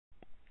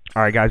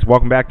Alright guys,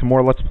 welcome back to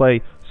more Let's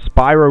Play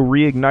Spyro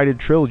Reignited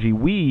Trilogy.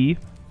 We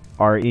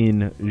are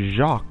in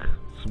Jacques'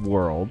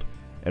 world,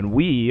 and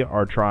we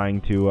are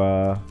trying to,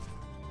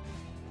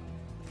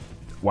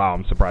 wow,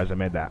 I'm surprised I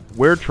made that.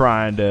 We're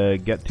trying to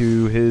get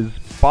to his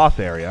boss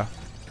area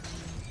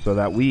so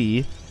that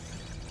we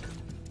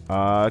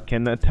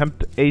can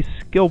attempt a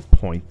skill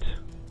point.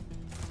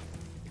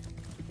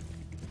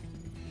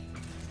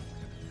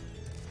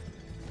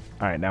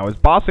 Alright, now his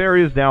boss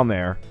area is down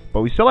there.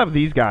 But we still have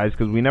these guys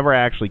because we never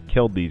actually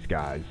killed these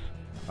guys.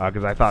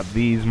 Because I thought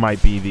these might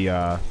be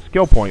the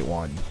skill point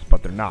ones,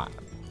 but they're not.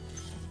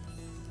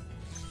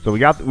 So we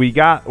got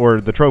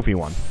the trophy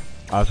one.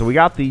 So we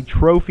got the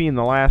trophy in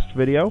the last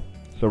video.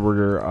 So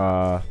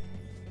we're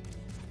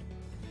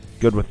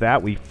good with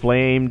that. We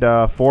flamed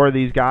 4 of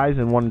these guys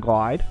in one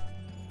glide.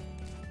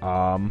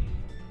 And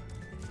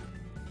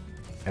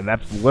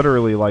that's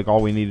literally like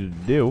all we needed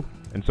to do.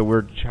 And so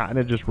we're kind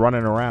of just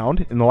running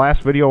around. In the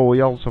last video, we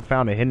also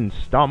found a hidden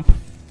stump.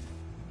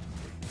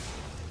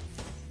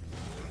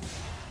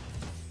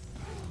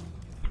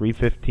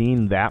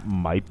 315, that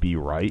might be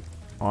right,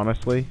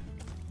 honestly.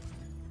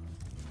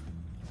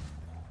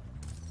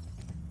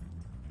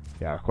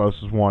 Yeah, the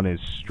closest one is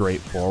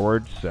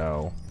straightforward,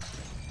 so...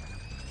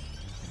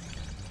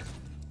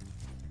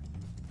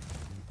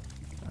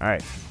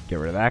 Alright, get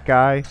rid of that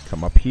guy.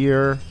 Come up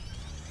here.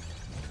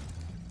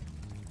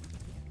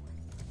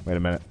 Wait a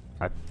minute.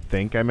 I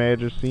think I may have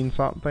just seen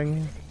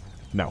something.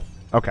 No.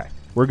 Okay.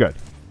 We're good.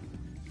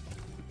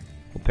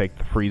 We'll take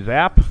the free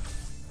zap.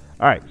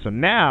 Alright, so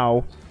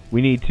now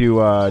we need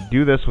to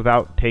do this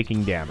without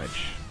taking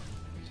damage.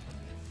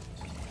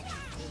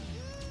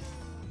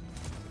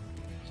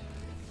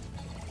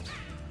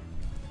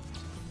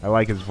 I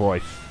like his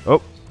voice.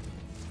 Oh.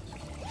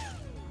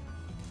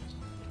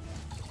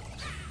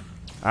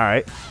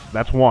 Alright.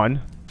 That's one.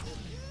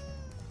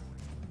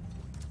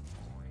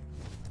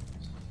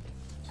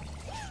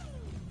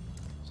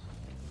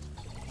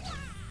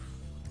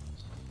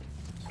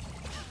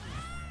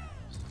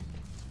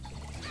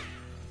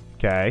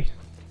 Okay.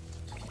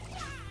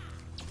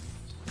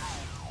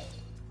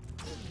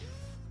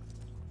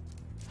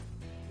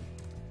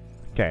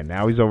 Okay,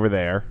 now he's over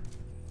there.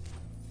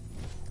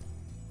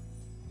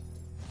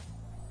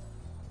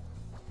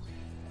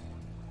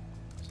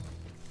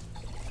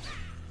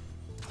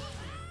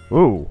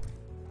 Ooh.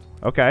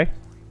 Okay.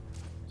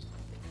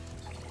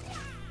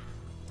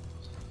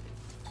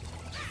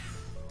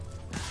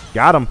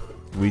 Got him.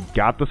 We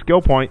got the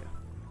skill point.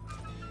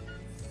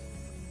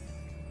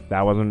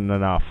 That wasn't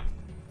enough.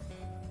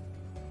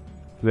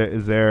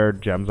 Is there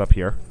gems up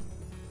here?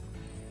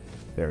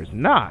 There's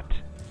not.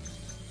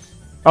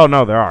 Oh,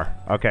 no, there are.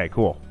 Okay,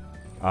 cool.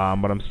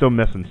 But I'm still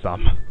missing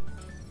some.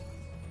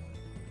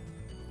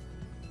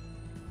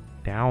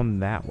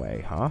 Down that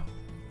way, huh?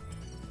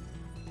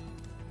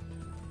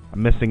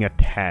 I'm missing a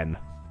 10.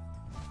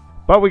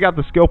 But we got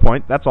the skill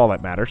point. That's all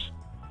that matters.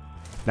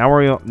 Now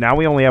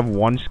we only have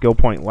 1 skill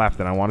point left,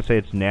 and I want to say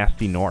it's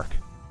Nasty Nork.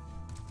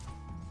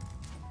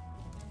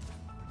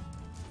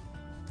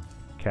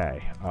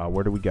 Okay,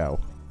 where do we go?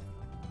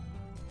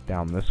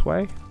 Down this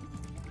way?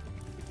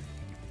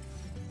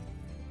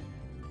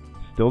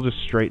 Still just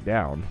straight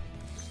down.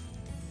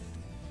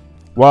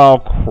 Well,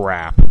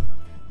 crap.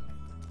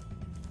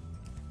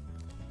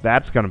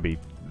 This is gonna be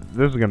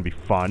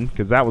fun,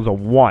 because that was a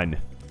 1. I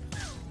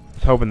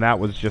was hoping that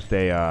was just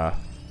a,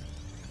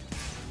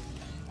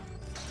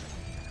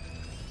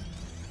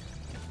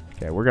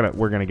 Okay,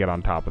 we're gonna get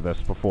on top of this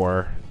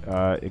before,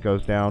 it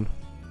goes down.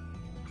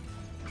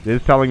 It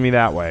is telling me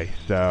that way,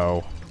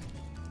 so...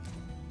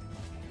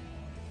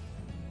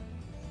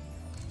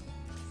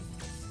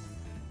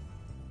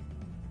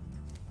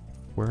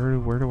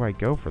 Where do I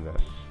go for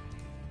this?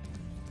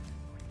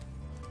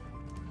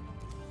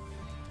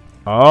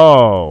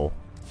 Oh!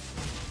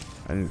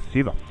 I didn't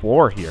see the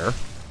floor here.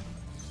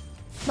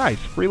 Nice,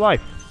 free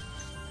life.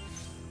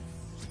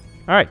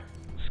 Alright,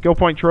 skill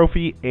point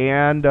trophy,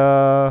 and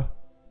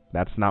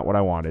that's not what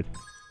I wanted.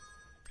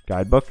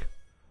 Guidebook.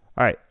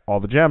 Alright, all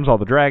the gems, all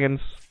the dragons.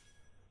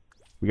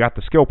 We got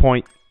the skill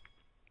point,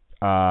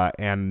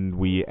 and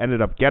we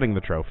ended up getting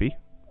the trophy,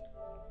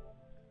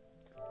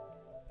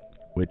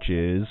 which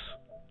is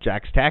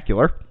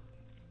Jackstacular.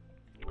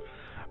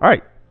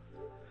 Alright.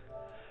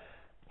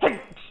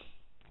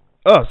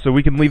 Oh, so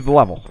we can leave the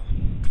level.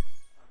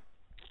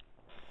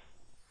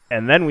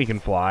 And then we can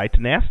fly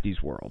to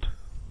Nasty's world.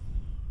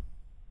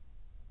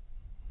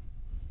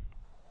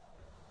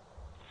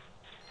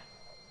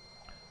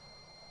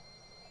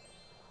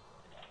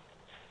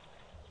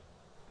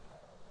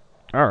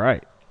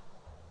 Alright.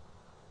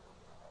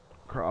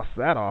 Cross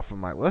that off of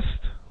my list.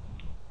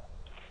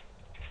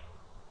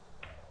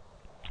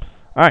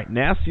 Alright,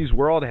 Nasty's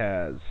world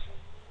has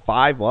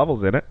 5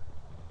 levels in it.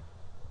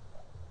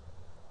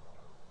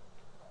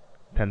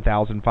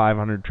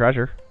 10,500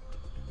 treasure.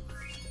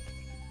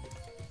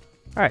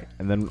 Alright,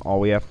 and then all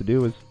we have to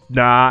do is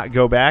not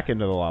go back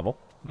into the level.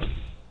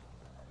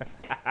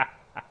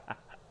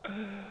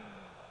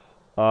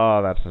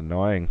 Oh, that's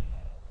annoying.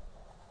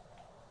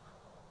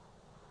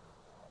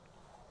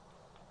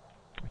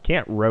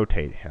 can't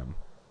rotate him.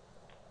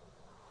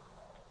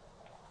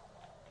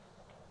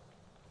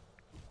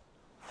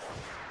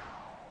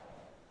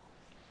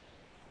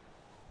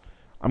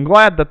 I'm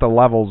glad that the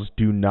levels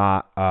do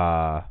not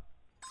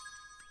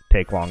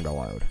take long to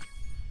load.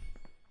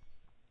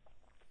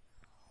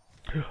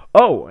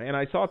 Oh, and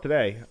I saw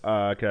today,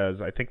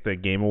 because I think the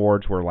Game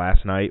Awards were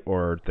last night,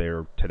 or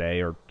they're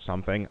today or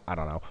something, I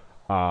don't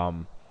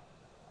know,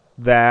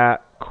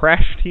 that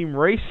Crash Team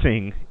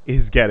Racing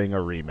is getting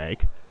a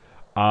remake.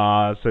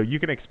 So you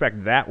can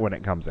expect that when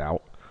it comes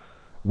out,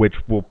 which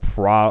will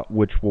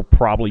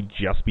probably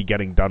just be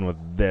getting done with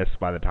this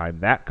by the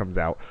time that comes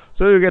out.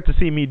 So you'll get to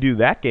see me do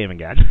that game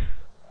again.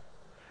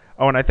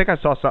 Oh, and I think I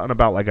saw something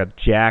about like a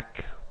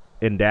Jacques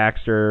and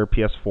Daxter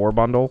PS4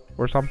 bundle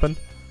or something.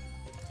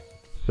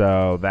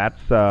 So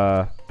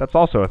that's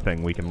also a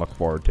thing we can look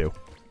forward to.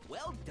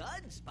 Well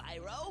done,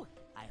 Spyro.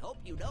 I hope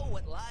you know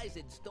what lies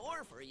in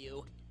store for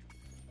you.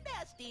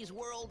 Nasty's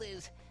world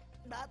is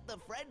not the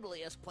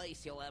friendliest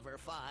place you'll ever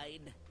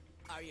find.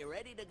 Are you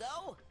ready to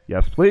go?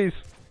 Yes, please.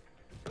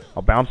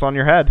 I'll bounce on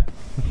your head.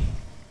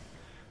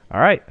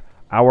 All right,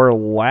 our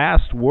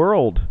last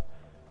world.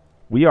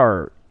 We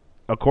are,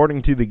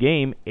 according to the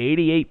game,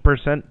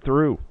 88%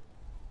 through.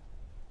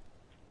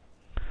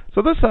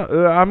 So this,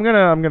 I'm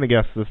gonna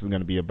guess this is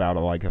gonna be about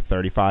like a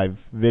 35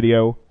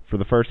 video for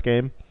the first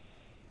game.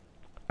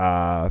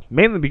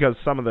 Mainly because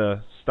some of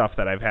the stuff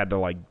that I've had to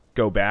like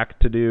go back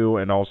to do,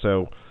 and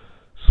also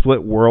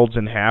split worlds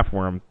in half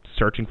where I'm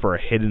searching for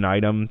a hidden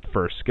item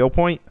for a skill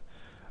point.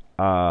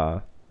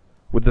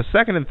 With the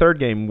second and third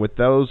game, with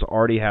those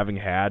already having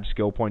had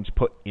skill points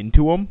put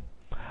into them,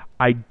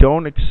 I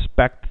don't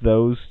expect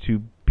those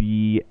to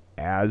be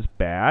as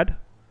bad.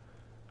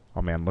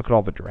 Oh man, look at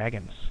all the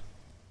dragons.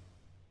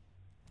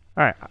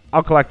 Alright,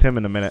 I'll collect him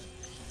in a minute.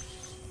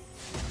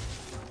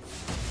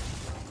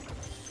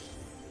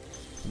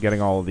 I'm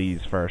getting all of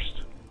these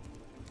first.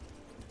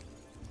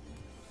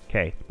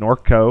 Okay,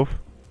 North Cove.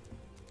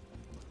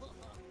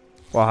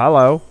 Well,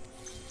 hello.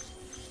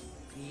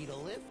 Need a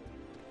lift?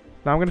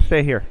 No, I'm going to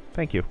stay here.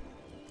 Thank you.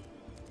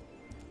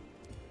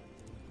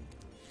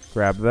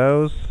 Grab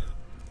those.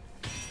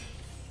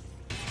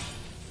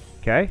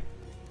 Okay.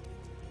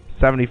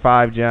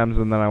 75 gems,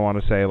 and then I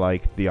want to say,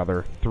 like, the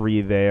other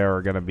 3 there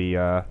are going to be,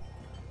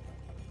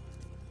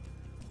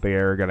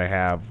 they're going to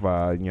have,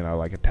 you know,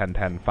 like a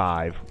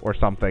 10-10-5 or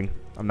something.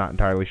 I'm not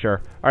entirely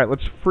sure. Alright,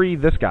 let's free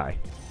this guy.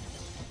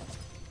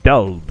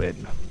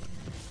 Delbin.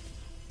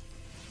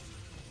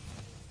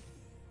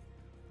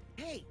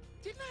 Hey,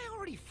 didn't I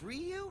already free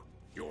you?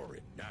 You're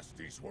in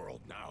Nasty's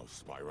world now,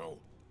 Spyro.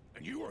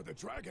 And you are the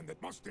dragon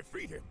that must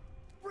defeat him.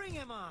 Bring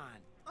him on.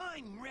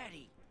 I'm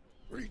ready.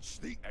 Reach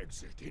the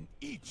exit in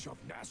each of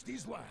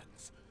Nasty's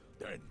lands.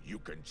 Then you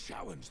can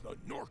challenge the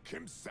Nork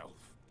himself.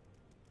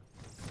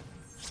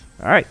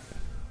 Alright.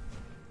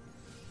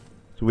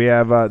 So we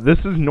have, this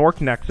is Nork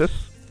Nexus.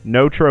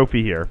 No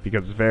trophy here,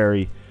 because it's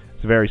very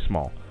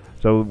small.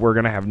 So we're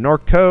going to have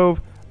Nork Cove,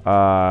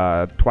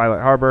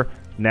 Twilight Harbor,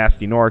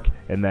 Nasty Nork,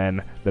 and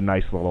then the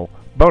nice little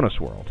bonus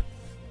world.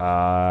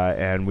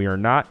 And we are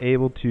not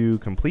able to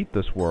complete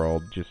this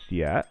world just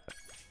yet.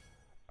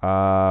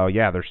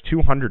 Yeah, there's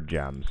 200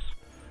 gems.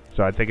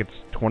 So I think it's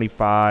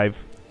 25,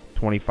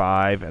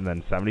 25, and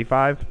then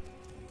 75.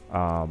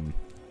 So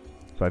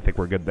I think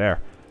we're good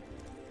there.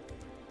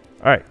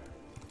 Alright.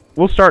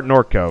 We'll start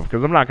North Cove,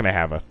 because I'm not going to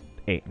have a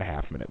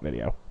 8.5-minute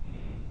video.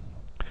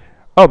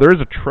 Oh, there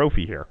is a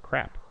trophy here.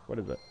 Crap. What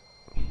is it?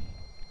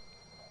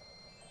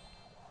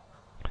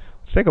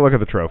 Let's take a look at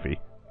the trophy.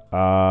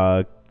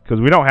 Because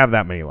we don't have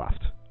that many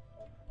left.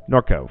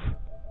 North Cove.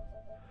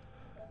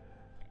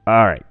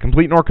 Alright.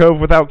 Complete North Cove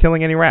without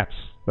killing any rats.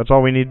 That's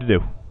all we need to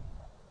do.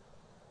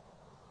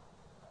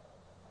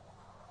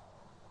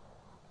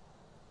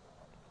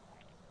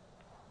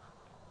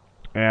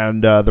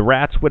 And the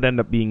rats would end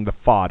up being the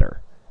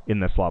fodder in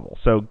this level.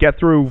 So get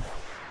through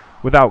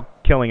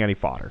without killing any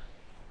fodder.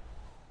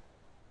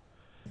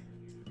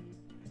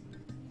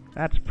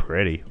 That's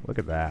pretty. Look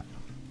at that.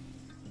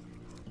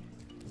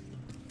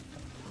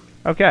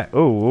 Okay. Ooh,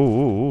 ooh,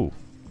 ooh, ooh.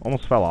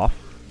 Almost fell off.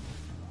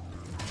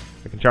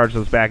 I can charge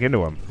those back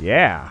into him.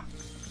 Yeah.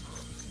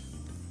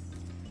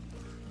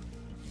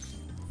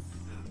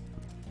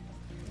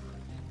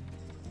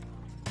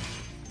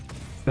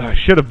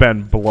 Should have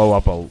been blow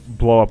up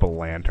a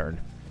lantern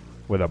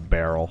with a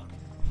barrel.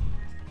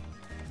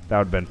 That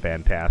would have been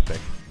fantastic.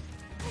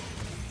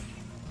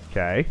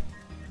 Okay.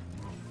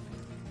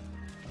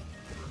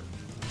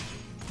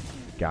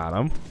 Got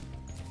him.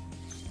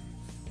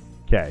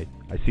 Okay.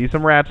 I see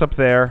some rats up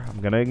there.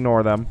 I'm gonna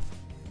ignore them.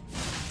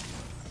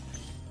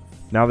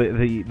 Now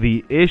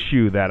the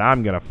issue that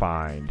I'm gonna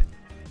find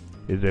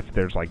is if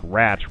there's like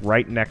rats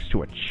right next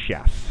to a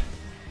chest.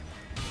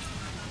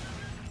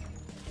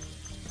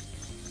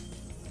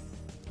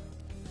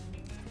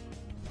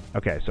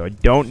 Okay, so I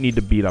don't need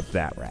to beat up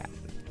that rat.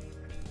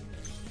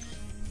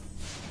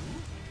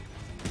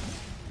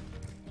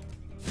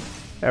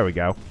 There we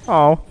go.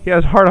 Oh, he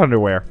has heart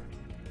underwear.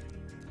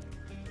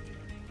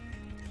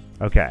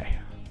 Okay.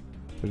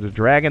 There's a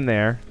dragon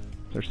there.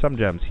 There's some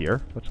gems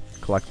here. Let's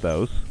collect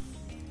those.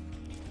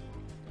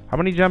 How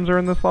many gems are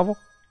in this level?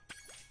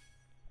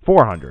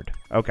 400.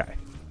 Okay.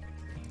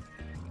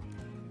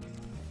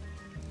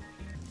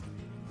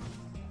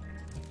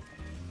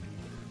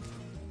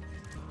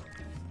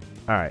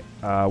 Alright,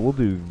 we'll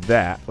do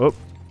that. Oh,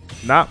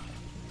 not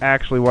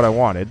actually what I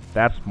wanted.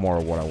 That's more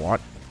what I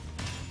want.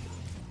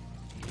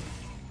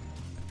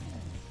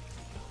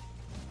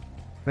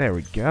 There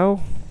we go.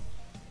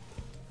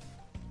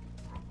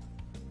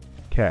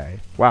 Okay.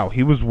 Wow,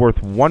 he was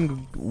worth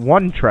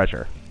one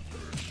treasure.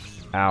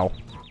 Ow.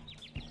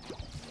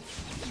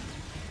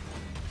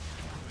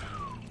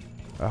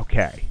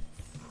 Okay.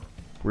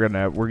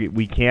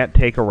 We can't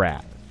take a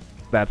rat.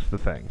 That's the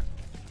thing.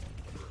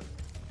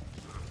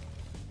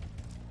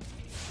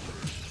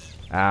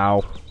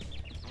 Ow.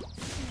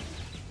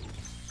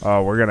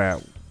 Oh,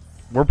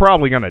 we're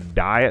probably gonna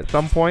die at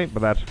some point,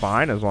 but that's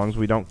fine as long as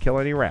we don't kill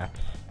any rats.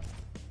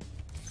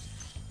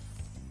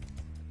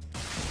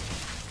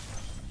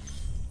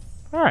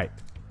 Alright.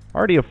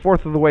 Already a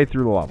fourth of the way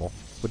through the level,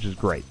 which is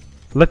great.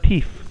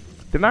 Latif.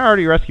 Didn't I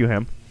already rescue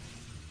him?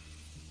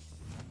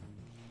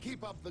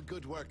 Keep up the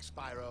good work,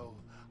 Spyro.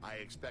 I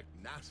expect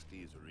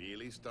Nasty's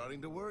really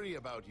starting to worry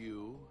about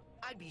you.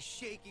 I'd be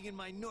shaking in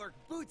my Nork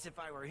boots if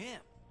I were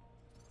him.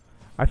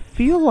 I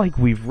feel like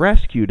we've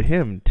rescued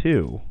him,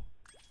 too.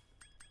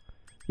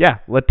 Yeah,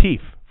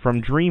 Latif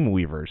from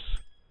Dreamweavers.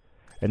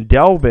 And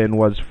Delbin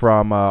was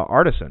from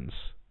Artisans.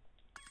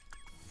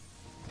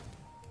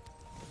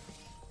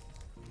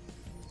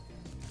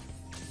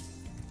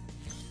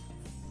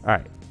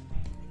 Alright.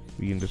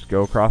 We can just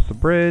go across the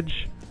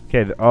bridge.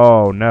 Okay,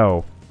 oh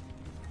no.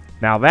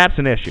 Now that's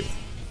an issue.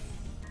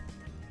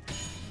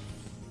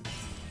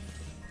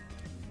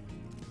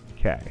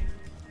 Okay.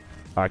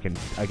 I can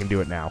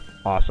do it now.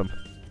 Awesome.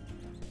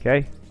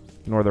 Okay.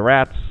 Ignore the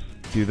rats.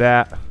 Do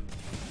that.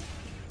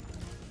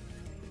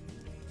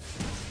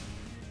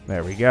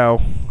 There we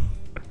go.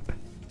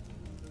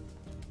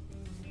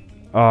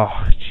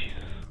 Oh,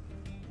 Jesus.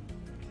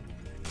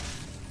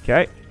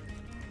 Okay.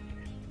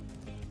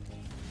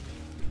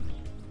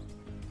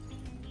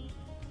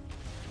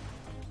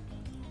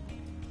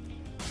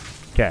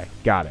 Okay,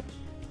 got it.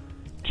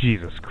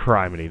 Jesus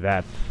criminy,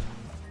 that's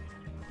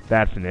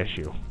an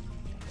issue.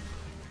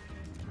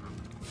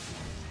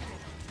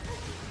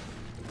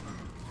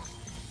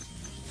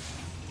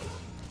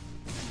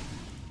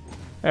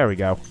 There we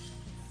go.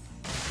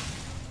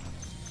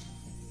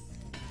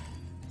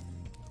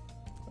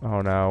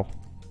 Oh no.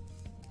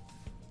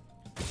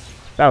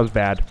 That was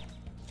bad.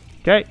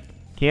 Okay,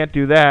 can't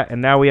do that,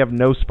 and now we have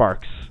no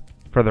sparks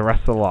for the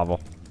rest of the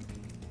level.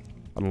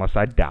 Unless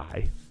I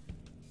die.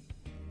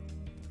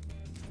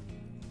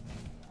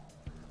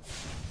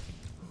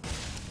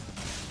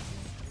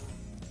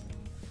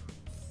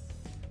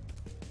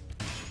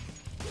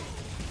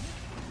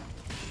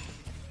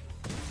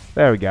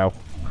 There we go.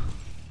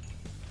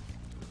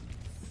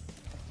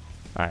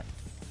 Alright.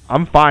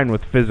 I'm fine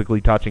with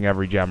physically touching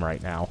every gem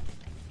right now.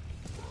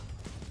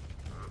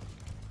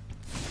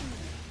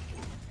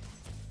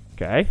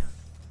 Okay.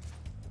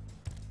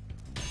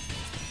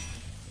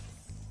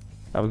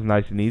 That was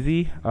nice and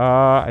easy.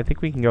 I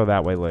think we can go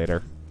that way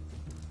later.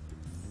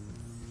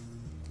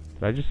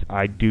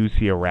 I do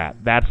see a rat.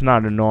 That's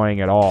not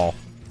annoying at all.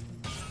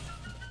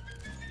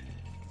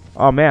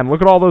 Oh man,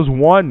 look at all those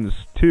ones.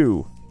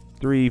 2,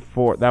 3,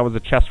 4. That was a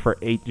chest for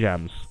 8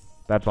 gems.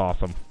 That's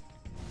awesome.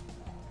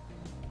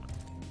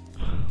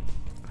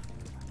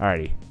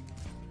 Alrighty.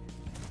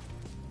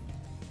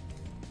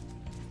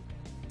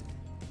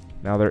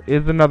 Now there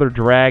is another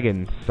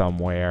dragon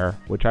somewhere,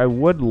 which I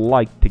would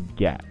like to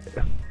get.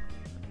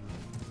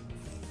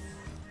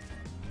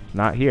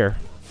 Not here.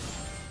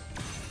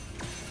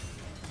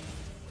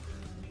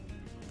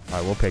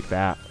 Alright, we'll take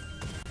that.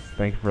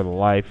 Thank you for the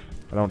life.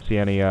 I don't see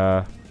any,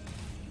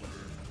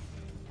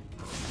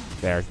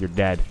 There, you're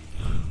dead.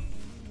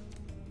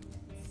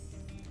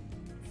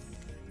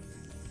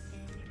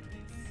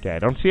 Okay, I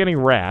don't see any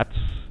rats.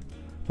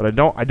 But I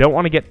don't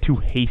want to get too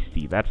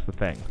hasty. That's the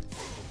thing.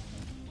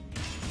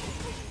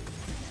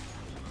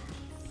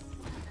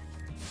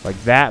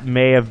 Like, that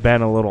may have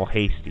been a little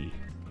hasty.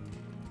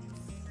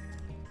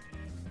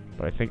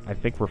 But I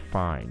think we're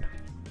fine.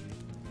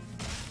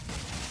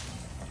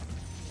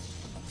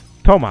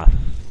 Thomas.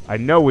 I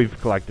know we've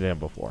collected him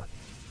before.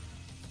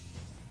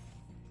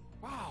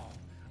 Wow,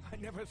 I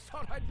never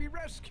thought I'd be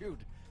rescued,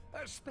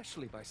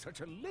 especially by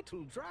such a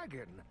little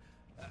dragon.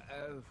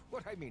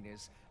 What I mean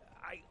is,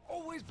 I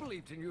always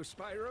believed in you,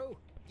 Spyro.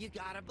 You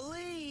gotta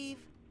believe.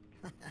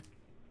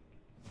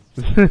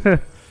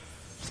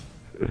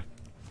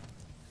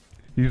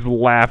 He's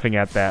laughing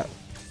at that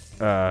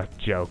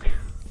joke.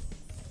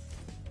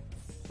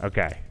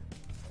 Okay.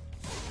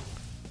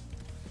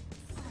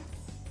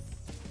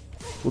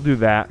 We'll do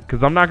that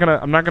because I'm not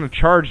gonna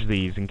charge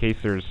these in case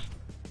there's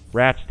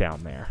rats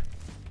down there.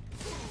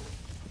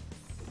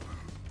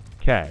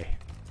 Okay.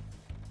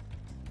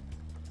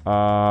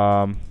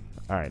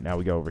 Alright, now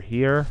we go over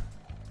here.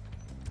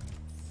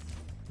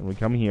 And we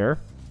come here.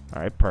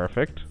 Alright,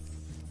 perfect.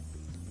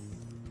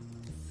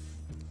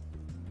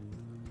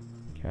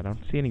 Okay, I don't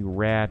see any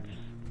rats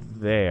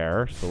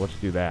there, so let's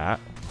do that.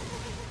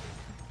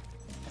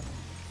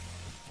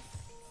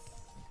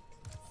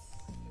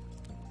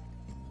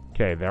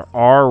 Okay, there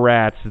are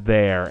rats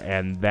there,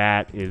 and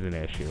that is an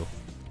issue.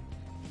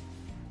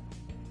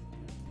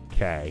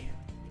 Okay.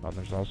 Well,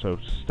 there's also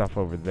stuff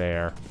over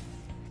there.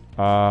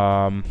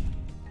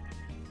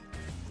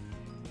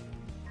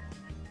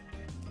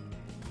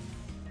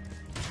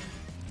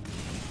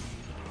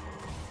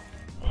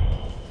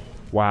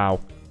 Wow.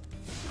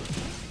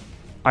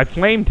 I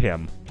flamed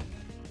him.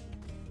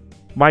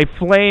 My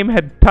flame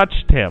had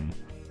touched him.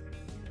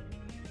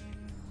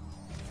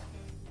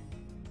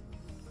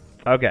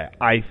 Okay,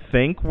 I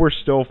think we're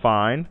still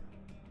fine.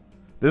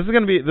 This is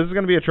gonna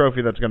be a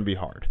trophy that's gonna be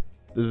hard.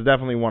 This is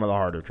definitely one of the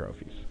harder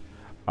trophies.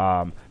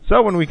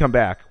 So when we come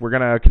back, we're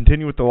gonna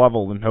continue with the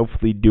level and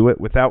hopefully do it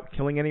without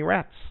killing any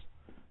rats.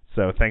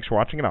 So thanks for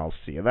watching, and I'll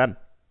see you then.